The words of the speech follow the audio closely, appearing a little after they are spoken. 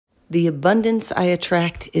The abundance I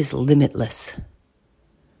attract is limitless.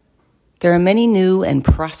 There are many new and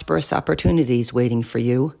prosperous opportunities waiting for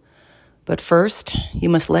you, but first, you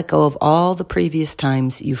must let go of all the previous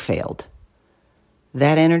times you failed.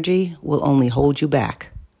 That energy will only hold you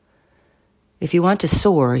back. If you want to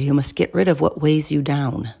soar, you must get rid of what weighs you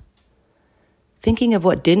down. Thinking of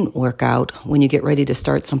what didn't work out when you get ready to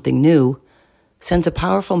start something new sends a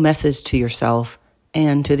powerful message to yourself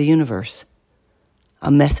and to the universe. A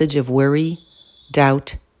message of worry,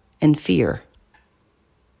 doubt, and fear.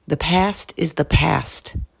 The past is the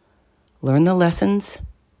past. Learn the lessons,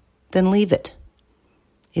 then leave it.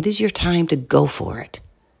 It is your time to go for it.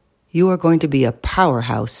 You are going to be a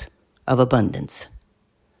powerhouse of abundance.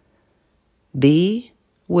 Be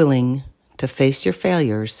willing to face your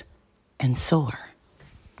failures and soar.